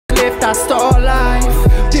live that star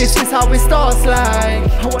life. This is how it starts like.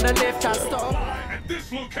 I wanna live that star life. At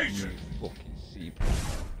this location,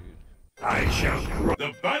 I shall grow.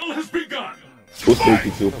 the battle has begun. What's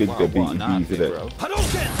making you think they're beating these today? The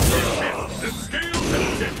scales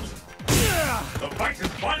have tipped. The fight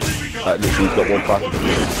has finally begun. Like, literally, he's got one back in the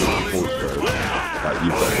force, bro. Like,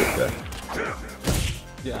 you've got it there.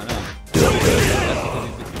 Yeah, I know.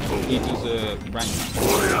 He does a rank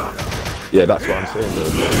match. Yeah, that's what I'm saying, though.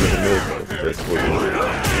 There's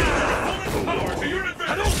Power to your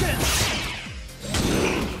advantage.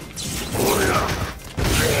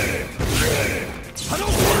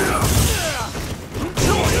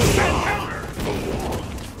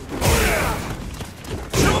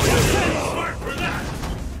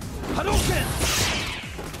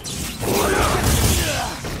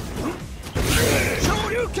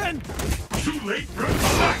 Too late for a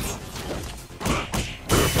comeback.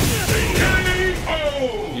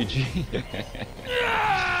 GG.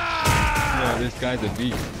 Yeah, this guy's a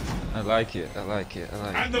beast. I like it. I like it. I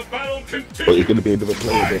like it. And the battle But it's continues. going to be another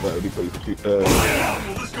player there that only plays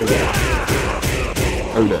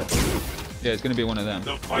Oda. Yeah, it's gonna be one of them.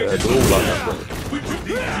 The Yeah, fight they're is all like that, bro.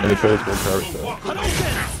 And he plays one character.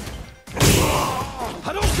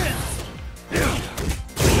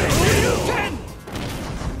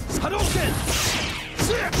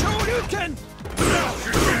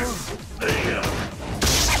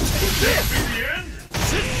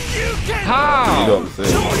 How? You know what I'm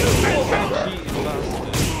saying?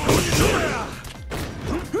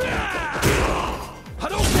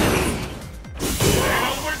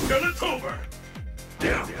 Till it's over.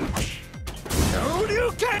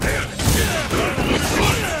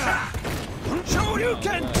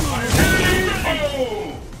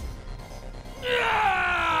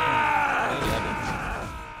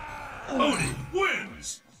 Oni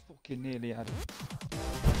wins. Fucking nearly had it.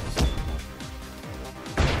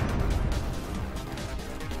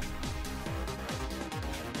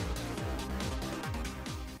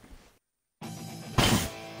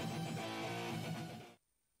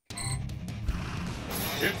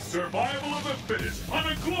 It's survival of the fittest on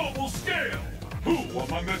a global scale. Who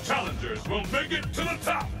among the challengers will make it to the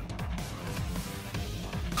top?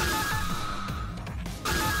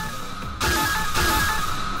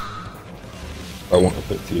 I want to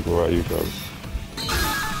put people right, you bro.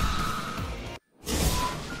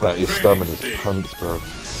 Like, your stamina's pants, bro.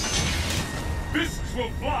 Fists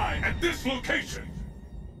will fly at this location.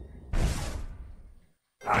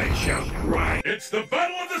 I shall grind. It's the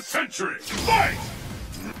battle of the century. Fight!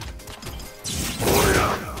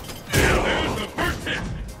 There's the first hit.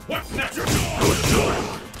 What's next?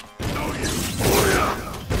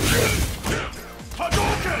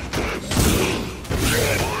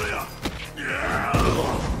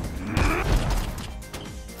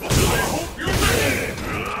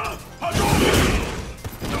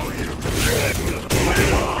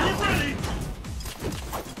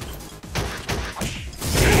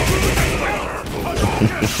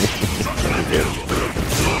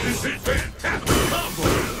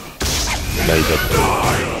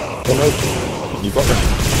 Oh no, you got them.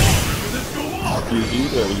 You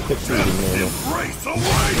there, you picked two in there. Race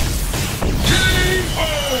away! K.O.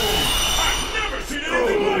 I've never seen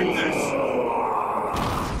anything like this!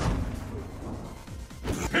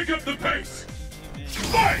 Pick up the pace!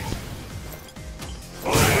 Fight!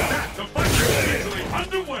 The fight is officially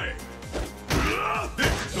underway!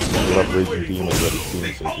 This is the You'll have Raging Demon ready soon,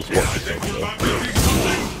 so just watch it.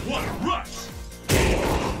 What a rush!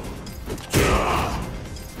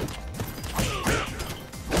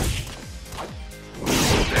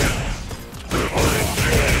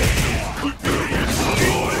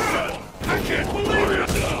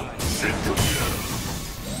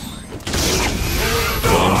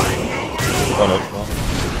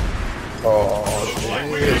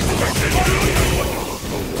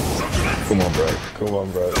 Come on, bro. Come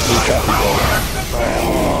on, bro.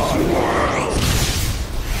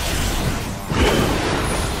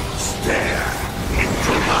 Stare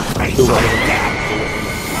into my face.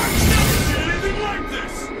 Anything like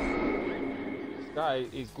this? This guy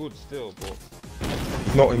is good still, but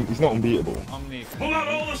He's not unbeatable. Omni. Pull out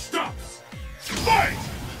all the stops! Fight!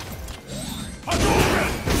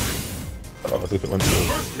 That was if it went through.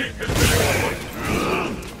 First kick has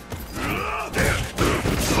been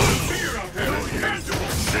Fear out there is tangible!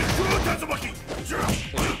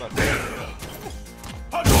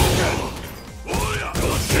 Hadouken!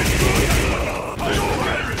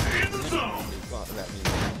 Is in the zone!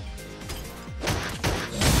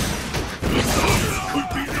 Could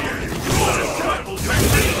be the end! Tribal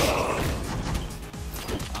technique!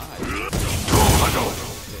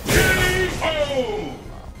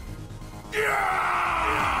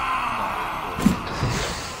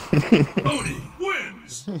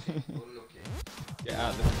 Get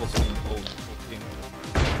out the fucking old fucking.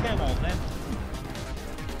 Come on then.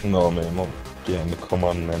 No, man, I'm not getting the come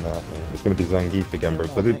on then, man. It's gonna be Zangief again, bro.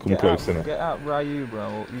 'Cause I did come close, innit? Get out Ryu, bro,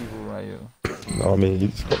 or evil Ryu. No, I mean, you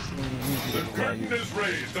just got. The curtain is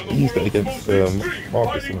raised on the He's world's against, most extreme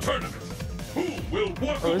Marcus, fighting innit? tournament. Who will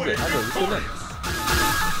walk Oh, is away it? I don't know, victorious?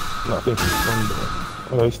 No, I think he's won, bro.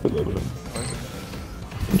 Oh, no, he's still over him. I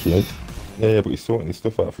think he is. Yeah, but he's sorting his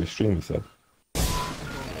stuff out for his stream, he said.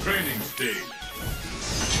 Training stage.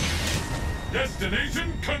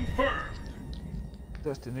 Destination confirmed.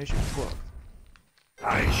 Destination fuck.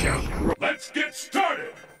 I shall crush. Let's get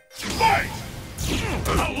started. Fight!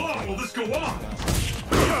 How long will this go on?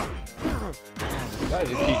 That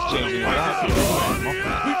just keeps changing around.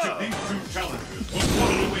 Which of these two challengers will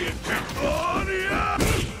walk away in champion?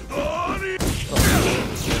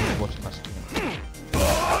 Watching my stream.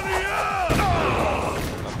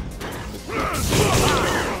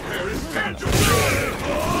 There is tangible.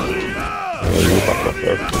 Yeah, you're back up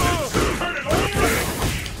there. Turn it over.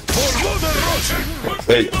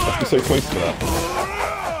 Hey, I'm so close to that.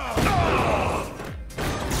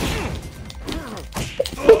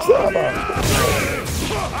 What's that about?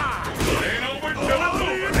 Ain't over till it's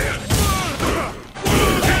over.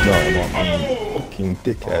 No, I'm not. I'm fucking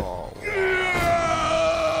dickhead.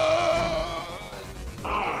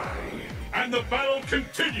 And the battle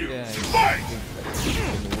continues. Yeah, Fight! in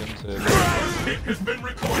the winter. Kick has been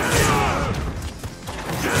recorded.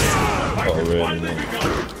 Oh, really? Finally Man. begun.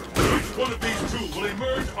 Which one of these two will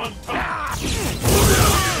emerge on top?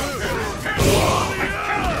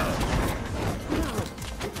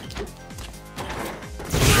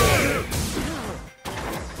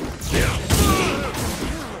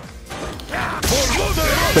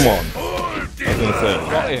 Come on. I was gonna say.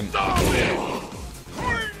 Got him.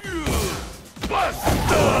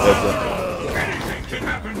 Anything can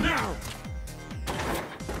happen now.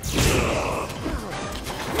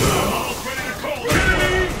 Almost ready to call it.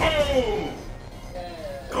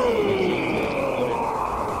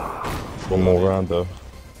 One more round though.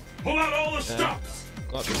 Pull out all the stops.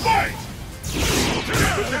 Got him. Fight! The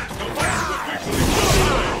fight is officially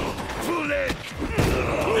started.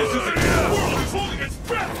 This is it. The world is holding its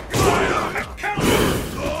breath. And counter.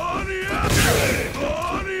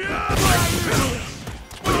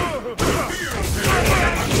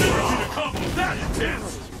 That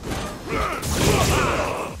intense.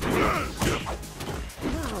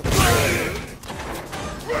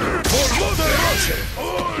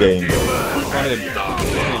 Game, bro. Got him.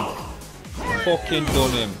 Fucking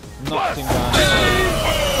done him. Knocked him down.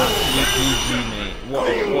 Absolute GG, mate. What a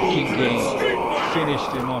fucking game.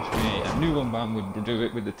 Finished him off, mate. I knew Unbound would do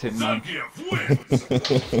it with the Tin Man. Zangief wins.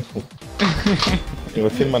 You know,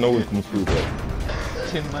 Tin Man always comes through, bro.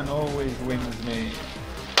 Tin Man always wins, mate.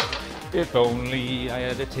 If only I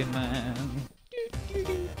had a Tin Man.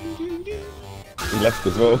 He left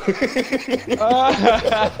as well. The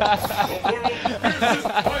world's fiercest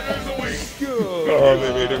fighters await. Oh,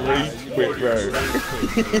 they made him rage quit, bro.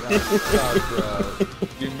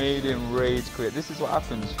 You made him rage quit. This is what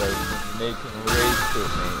happens, folks, when you make him rage quit,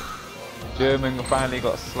 mate. German finally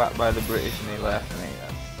got slapped by the British and he left, mate.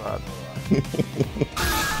 That's sad.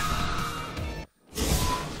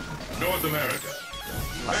 North America.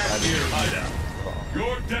 Back here, hideout.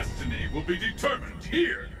 Your destiny will be determined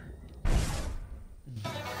here.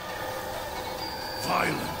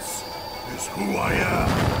 Violence is who I am.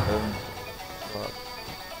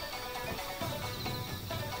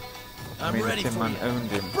 I'm ready for man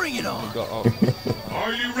owned him. Bring it on. He got up.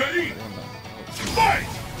 Are you ready? Fight!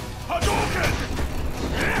 Hadouken!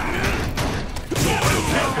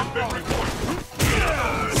 Has been recorded.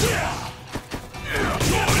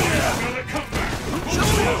 Another comeback.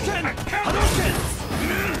 Hadouken!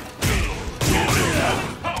 Hadouken!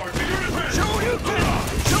 Power to your advantage. Hadouken!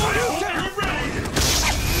 Hadouken! You're ready.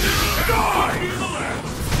 Die! To the left.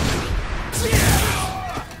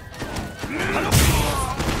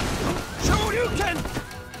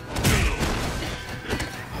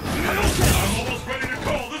 Hadouken! I'm almost ready to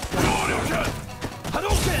call this one.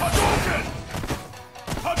 Hadouken! Hadouken!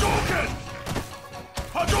 Hadouken!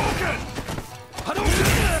 Hadouken!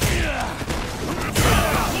 Hadouken!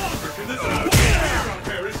 Longer can this go? Here out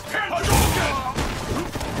there is tangible.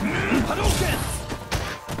 Hadouken!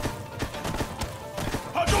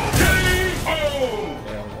 KO!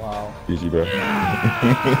 Yeah, wow. GG, bro.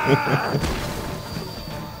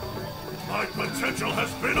 My potential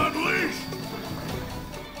has been unleashed!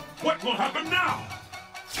 What will happen now?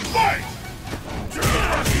 Fight!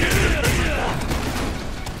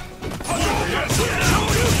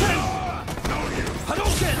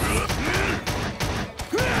 Hadouken!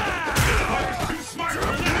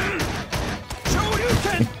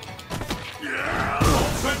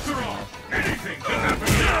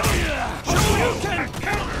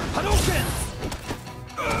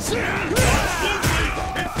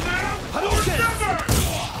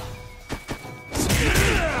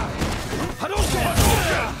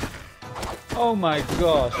 Oh my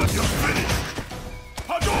gosh!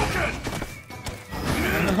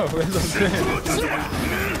 No, it's not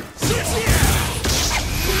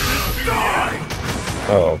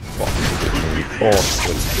Oh, fuck.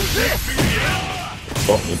 Awesome.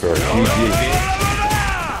 Fuck me, bro. GG.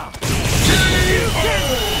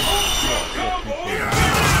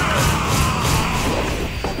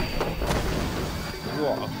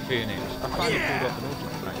 What a finish. I finally pulled off an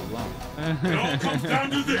ultimate tonight as well. It all comes down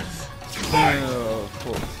to this. Oh,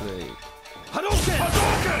 fuck's sake. Hadouken!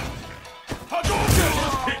 Hadouken! Hadouken!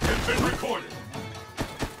 Hit has been recorded.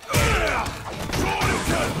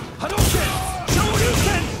 Shoryuken! Hadouken!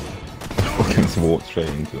 Shoryuken! Fucking walk straight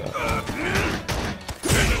into that.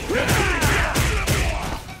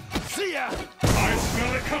 See ya! I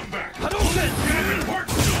smell a comeback. Hadouken! It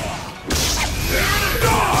works.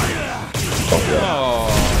 Oh, yeah. Oh.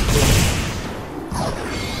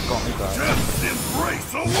 Got me back. Just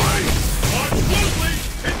embrace away! Watch closely!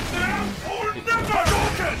 It's now or never!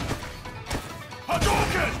 Hadouken!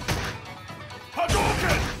 Hadouken!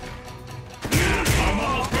 Hadouken! I'm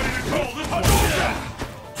almost ready to call this Hadouken!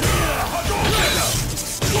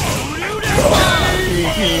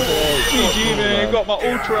 GG man, got my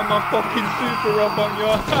ultra and my fucking super up on you.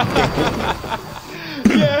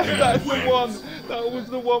 Yeah, that's the one. That was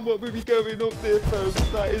the one that will be going up there, folks.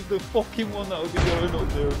 That is the fucking one that will be going up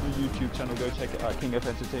there on the YouTube channel. Go check it out, King of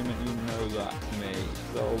Entertainment. You know that, mate.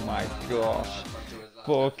 Oh my gosh.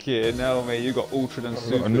 Fucking hell, mate. You got ultra and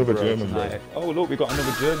super. Another German tonight. Oh look, we got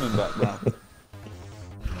another German back now.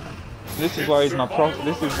 This is why he's my prof.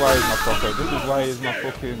 This is why he's my prophet. This is why he's my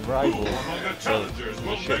fucking rival. So,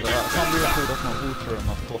 the shit like that. I can't believe I pulled off my ultra and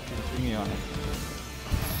my fucking thingy on it.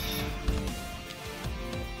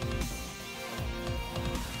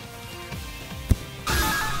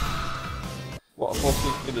 What a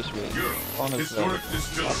fucking finish, mate. Honestly,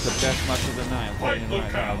 that's the best match of the night. I'm playing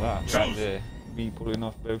right now. That right there, me pulling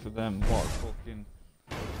off both of them. What a fucking.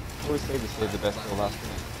 I always say this is the best for last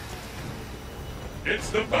minute. It's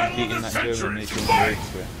the battle of the century! Fight!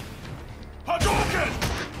 Fight! Hadouken!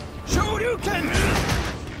 Shoryuken!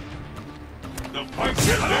 The fight is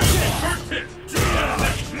there! First hit!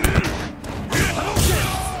 Hadouken!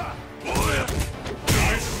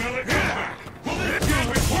 I smell it comeback! Will it do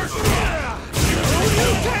it worse?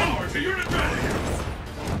 Power to your advantage!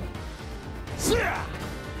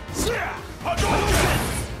 Hadouken!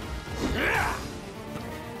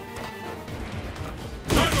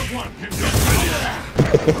 Number one can just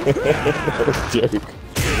That was a joke.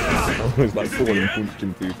 I was like falling and punched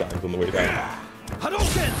him 2 times on the way down.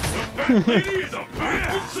 Hadouken! The fat lady is a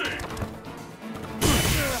bad thing!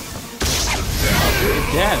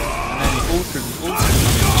 Again! And then he ultra.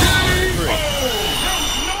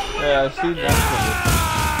 Yeah, I've seen that.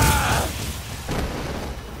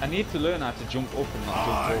 I need to learn how to jump up and not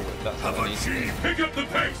jump forward. That's what I need to do. Pick up the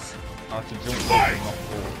pace! How to jump up and not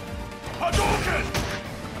forward. Hadouken!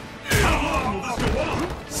 How long will this go on?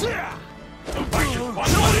 The fight is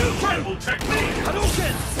one incredible technique!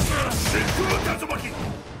 Hadouken! Tatsumaki!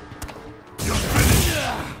 You're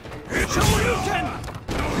finished! Shoryuken!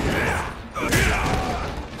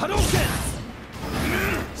 Hadouken!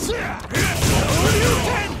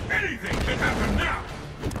 Shoryuken! Anything can happen now!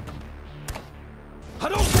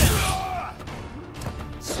 Hadouken!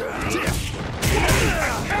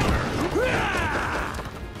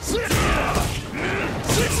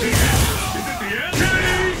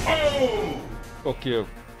 Fuck you.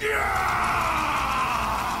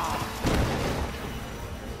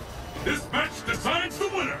 This match decides the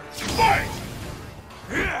winner! Fight!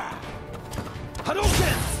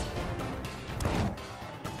 Hadouken!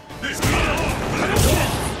 This Hadouken!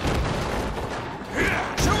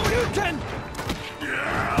 Shoryuken!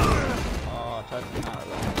 Oh, I tried to get out of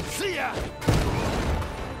that. See ya!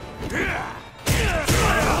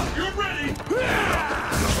 You're ready!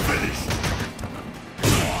 Finished!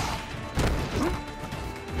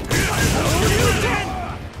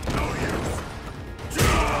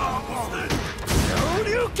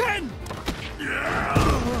 Shoryuken!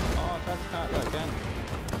 Oh, I tried to start that again.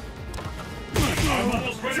 I'm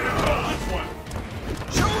almost ready to call this one!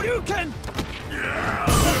 Shoryuken!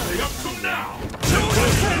 Nothing up to now!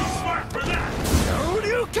 Shoryuken! Smart for that!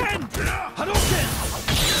 Shoryuken! Hadouken!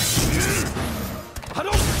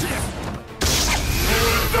 Hadouken!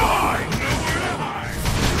 Die! Nowhere to hide!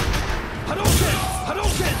 Hadouken!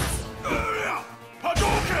 Hadouken!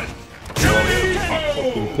 Hadouken!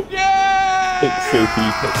 Shoryuken! Yeah! It's so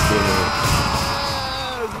deep, it's so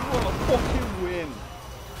What a fucking win.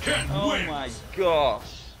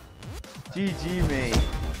 gosh. GG, mate.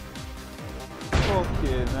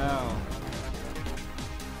 Fucking hell.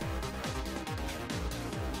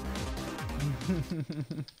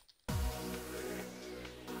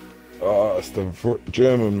 Oh, it's the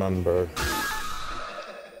German man, bro.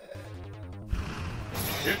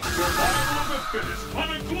 It's survival of the fittest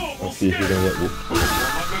on a global Let's see if scale. you're gonna get whooped.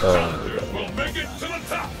 We'll make it to the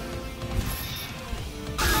top.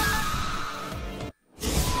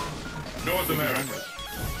 North America.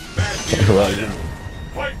 Bad Right. news.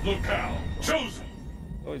 Fight locale chosen.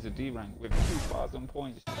 Oh, he's a D rank with 2,000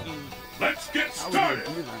 points. Let's get How is he a started.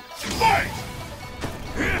 D rank? Fight!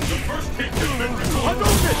 The first kick has been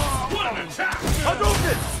recorded. What an attack! The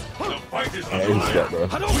fight is Yeah, he's got, bro.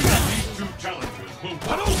 underway. These two challengers will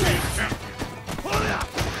walk away champion. What an attack!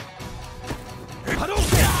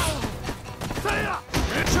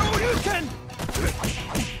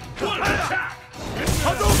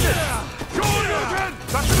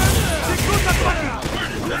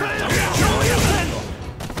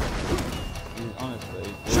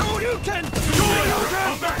 Honestly, Come back!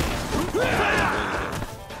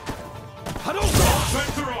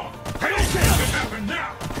 Center off! Anything can happen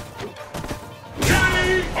now!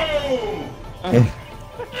 K.O.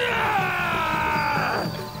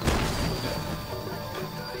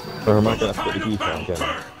 Or am I gonna have to put the key down again?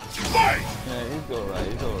 Fight! yeah, he's alright,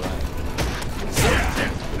 he's alright.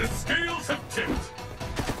 The scales have tipped.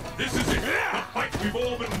 This is it. The fight we've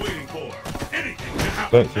all been waiting for. Anything can I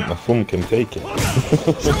happen don't think my now. thumb can take it.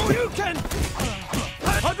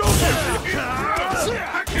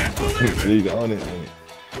 I can't believe it. Leave it on it, mate.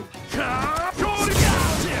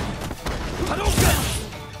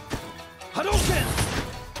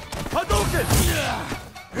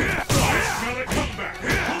 I smell a comeback.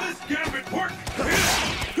 Will this gambit work?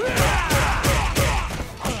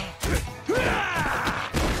 This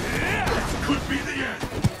could be the end.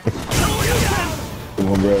 Come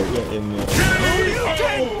on, bro. Get in there.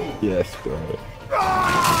 K.O. Yes, bro.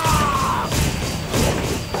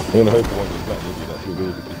 I'm gonna hope one is like maybe that's what we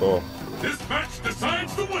did before. This match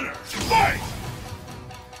decides the winner. Fight!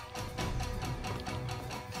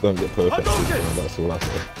 Don't get perfect. That's all I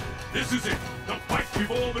say. This is it. The fight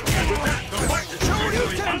we've all been waiting for. The fight is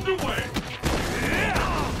officially underway.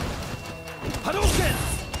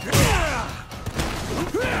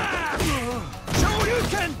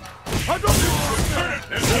 Turn it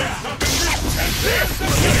and there's something new. And there's the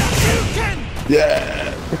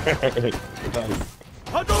Yeah! Nice.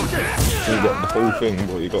 You got the whole thing,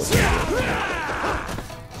 but you got some.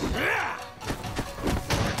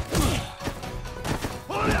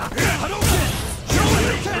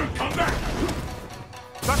 comeback.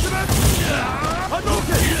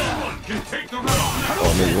 Either one can take the round now.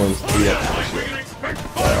 Oh, mate, one's three Like extra. we can expect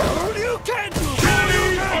fire. K.O.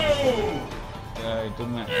 Yeah, he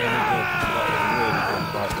done that.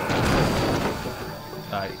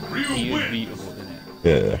 Like, Ryu he is wins. beatable, isn't it?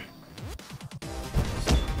 Yeah.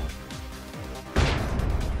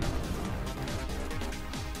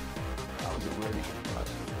 That was a really good fight.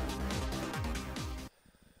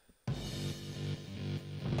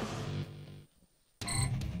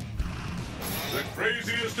 The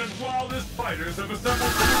craziest and wildest fighters have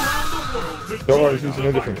assembled from around the world to Don't worry, join he's using our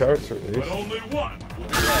a different fight. character at But least. only one will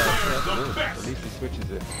be At declared the least best. he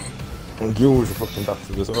switches it. And Jules a fucking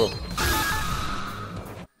bastard as well.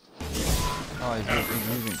 Oh, he's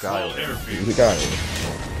using Small Guile. airfield. He's a guy.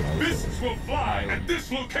 Fists will fly at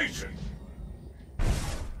this location.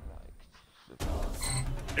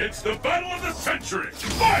 It's the battle of the century.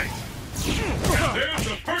 Fight! And there's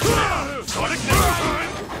the first hit. Sonic Boom!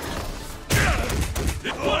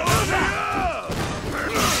 It was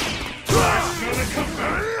another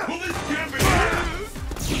comeback. Will this gambit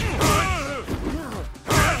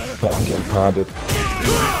But I'm getting padded. the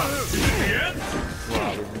end?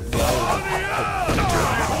 I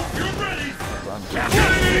hope you're ready.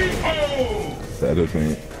 K.O. That is me.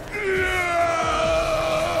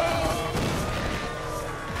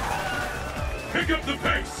 Pick up the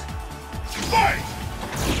pace. Fight!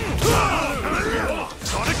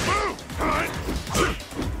 Sonic Boom!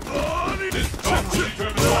 This fight will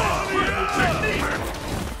determine the final technique.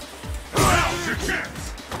 Now's your chance.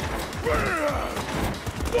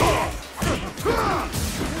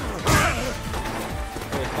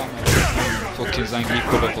 Fucking Zangief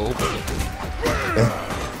could have all but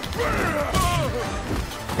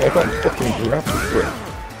I got fucking grappled for it.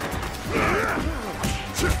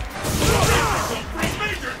 A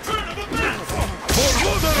major turn of events.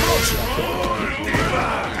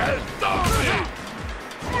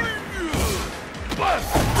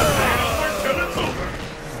 Until it's over.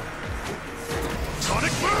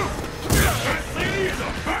 Sonic Boom!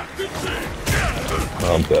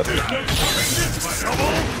 Oh, I'm dead.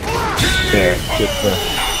 Yeah, good for.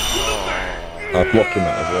 I'm blocking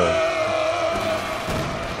that as well.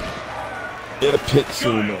 Yeah,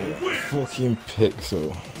 pixel, mate. Fucking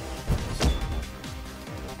pixel.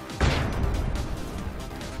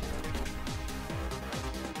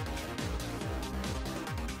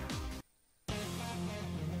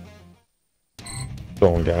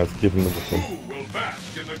 Go on, guys, give him the weapon. Who will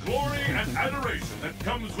bask in the glory and adoration that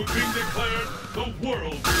comes with being declared the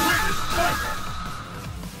world's greatest fighter?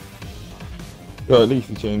 Well, at least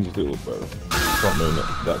he changed his little bow. Can't mean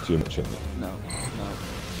that too much in it. No, no.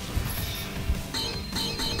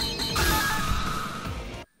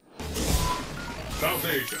 South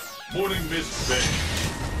Asia, Morning Mist Bay.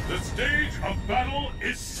 The stage of battle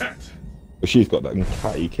is set. But she's got that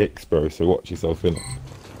catty kicks, bro, so watch yourself in it.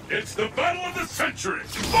 It's the battle of the century.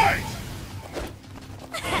 Fight!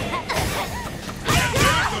 And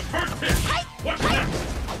there's the first hit. What's next?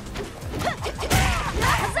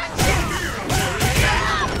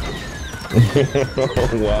 Oh,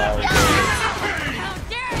 wow.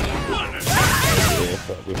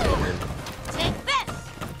 Take this!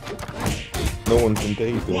 No one's in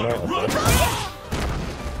days doing that, I think.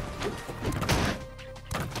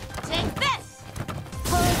 Take this!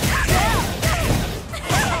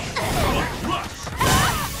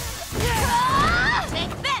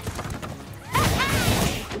 Take this! Take this!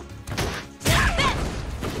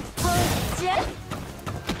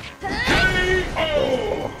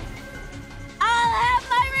 I'll have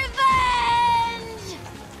my revenge!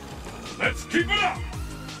 Let's keep it up.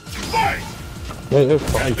 Fight! Yeah, there's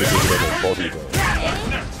 5 people with their body, bro.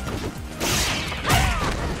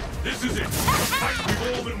 This is it. The fight we've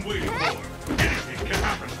all been waiting for. Anything can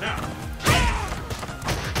happen now.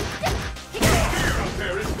 The fear out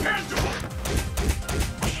there is tangible.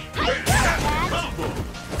 Fantastic combo.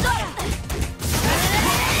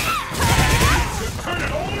 To turn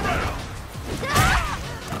it all around.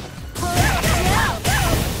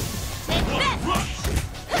 Take this! Rush.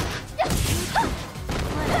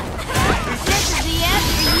 This is the end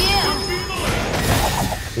for you!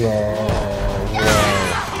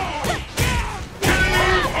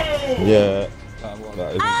 Yeah, That one.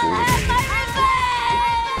 that is I'll cool. have my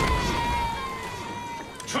revenge!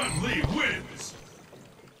 Chun-Li wins.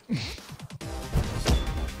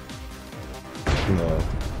 No.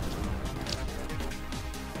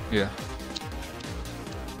 Yeah.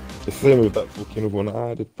 The same with that fucking other one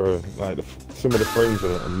I added, bro. Like, some of the frames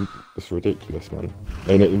in it are just ridiculous, man.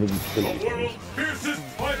 Ain't it even The silly? world's fiercest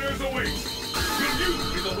fighters await. Will you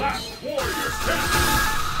be the last warrior standing?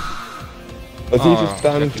 Has he Oh, just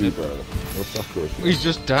damned definitely. you, bro? Or Sakura? He's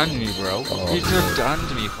just danned me, bro. Oh, He's just danned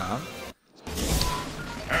me, fam.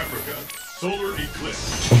 Africa, solar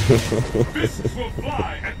eclipse. Fists will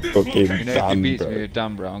fly at this Okay, You location. know, if Dan, he beats bro. me with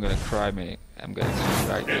Dan, bro, I'm gonna cry, mate. I'm gonna cry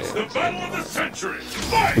right It's there. the battle of the century. To be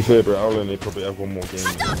Fight! fair, bro, I'll only probably have one more game.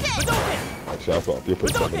 Actually, I've got to be up at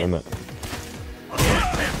 7, innit?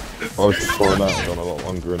 I was just falling out on a lot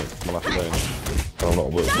longer, innit? It's my last day. And I'm not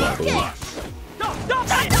working that day.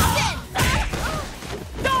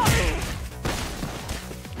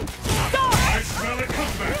 I smell a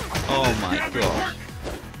comeback. Oh my god.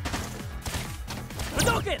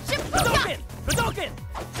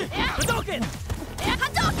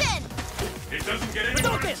 It doesn't get any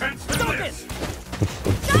more intense than this.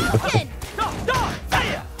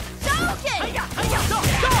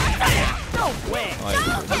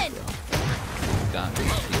 Dan.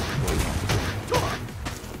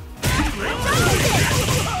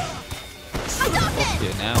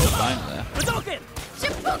 Yeah, now we're fine there.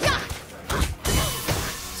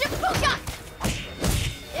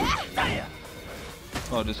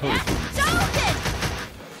 Oh, just hold it.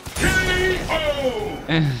 K.O.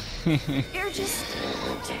 You're just...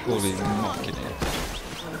 Fully mocking it.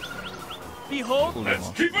 Behold, Fully Let's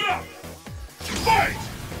mocking. keep it up. Fight!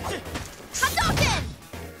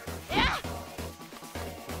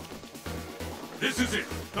 This is it.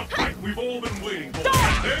 The fight we've all been waiting for.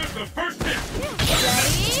 And there's the first hit.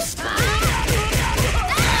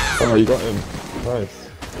 Oh, you got him. Nice.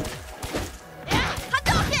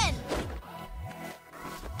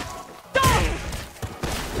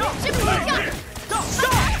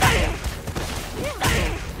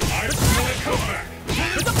 I smell a comeback.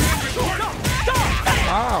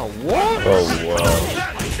 Ah, what? Oh, wow.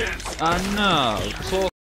 That intense. I know. So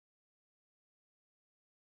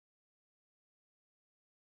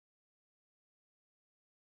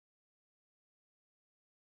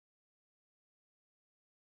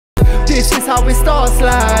This is how it starts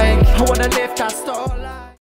like I wanna lift that star